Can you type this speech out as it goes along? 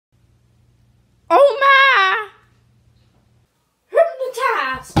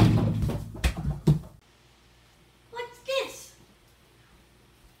robots. What's this?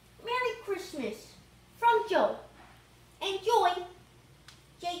 Merry Christmas from Joe. Enjoy,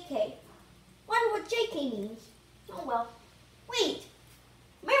 JK. Wonder what JK means. Oh well. Wait.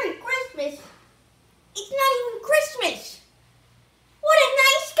 Merry Christmas? It's not even Christmas. What a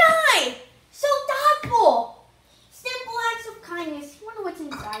nice guy. So thoughtful. Simple acts of kindness. Wonder what's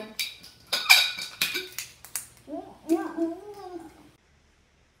inside.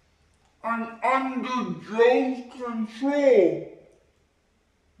 I'm under Joe's control.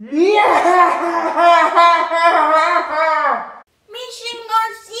 Mission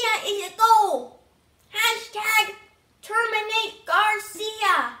Garcia is a goal. Hashtag terminate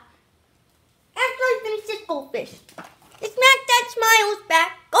Garcia. After I finish this goldfish. Smack that smiles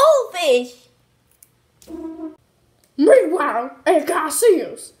back. Goldfish. Meanwhile, at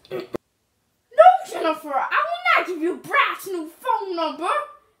Garcia's. No, Jennifer, I will not give you Brat's new phone number.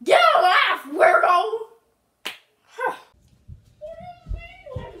 Get a laugh, weirdo. Huh.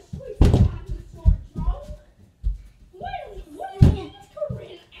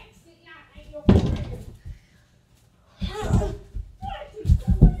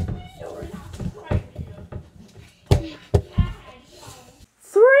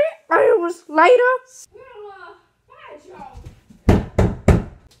 Later.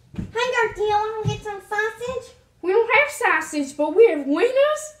 Hi, Garcia. Want to get some sausage? We don't have sausage, but we have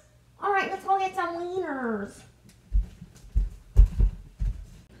wieners. All right, let's go get some wieners.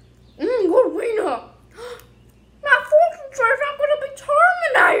 Good wiener. My fortune says I'm going to be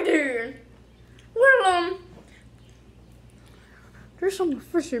terminated. Well, there's something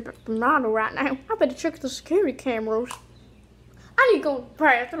fishy about Bernardo right now. I better check the security cameras. I need to go to the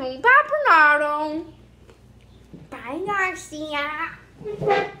bathroom. Bye, Bernardo. Bye, Garcia.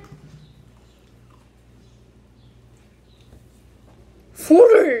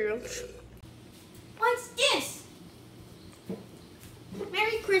 Footage. What's this?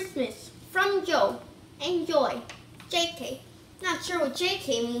 Merry Christmas from Joe. Enjoy. JK. Not sure what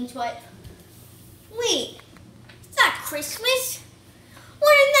JK means, but... Wait. It's not Christmas.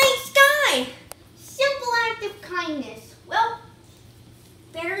 What a nice guy. Simple act of kindness. Well...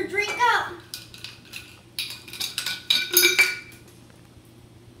 better drink up.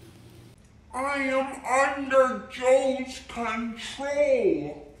 I am under Joe's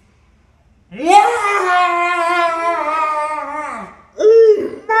control.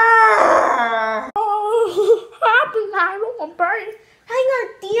 Hi, Bernardo, I'm back. Hi,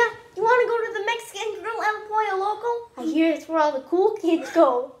 Garcia. You want to go to the Mexican Grill El Pollo Loco? I hear it's where all the cool kids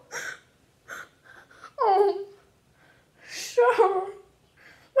go. Sure.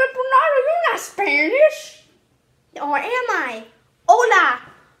 But Bernardo, you're not Spanish. Or am I? Hola.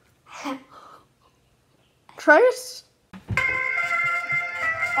 Trace?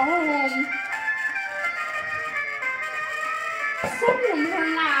 So,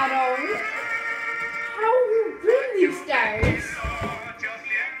 Bernardo, how have you been these days?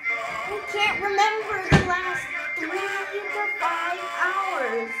 I can't remember the last 3 to 5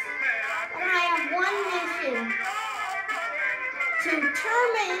 hours. But I have one mission. To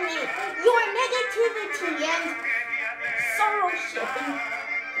terminate your negativity and sorrowship and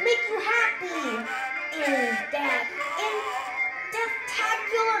make you happy in death, in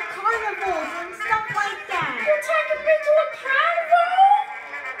death-tacular carnivals and stuff like that. You're taking me to a carnival?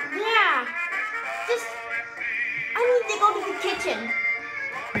 Yeah. Just, I need to go to the kitchen.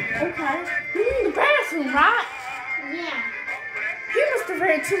 Okay. You mean the bathroom, right? Yeah. You must have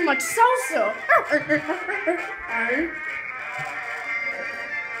had too much salsa.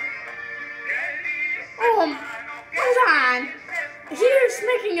 Hold on. Here's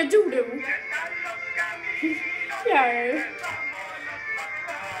making a doo-doo. Yeah.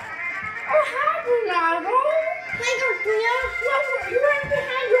 Oh, hi, Bernardo. Hi, Garcia. What, you're right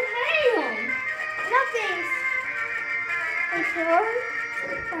behind your hand. Nothing. Okay.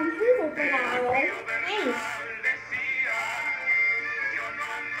 I'm here with Bernardo. Thanks.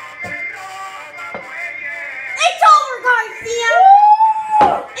 It's over, Garcia.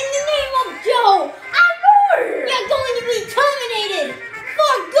 In the name of Joe. You're going to be terminated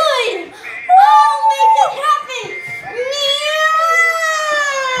for good. I'll make it happen. Yeah.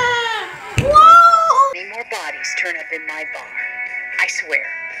 Whoa. Any more bodies turn up in my bar, I swear,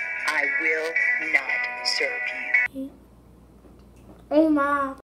 I will not serve you. Oh my.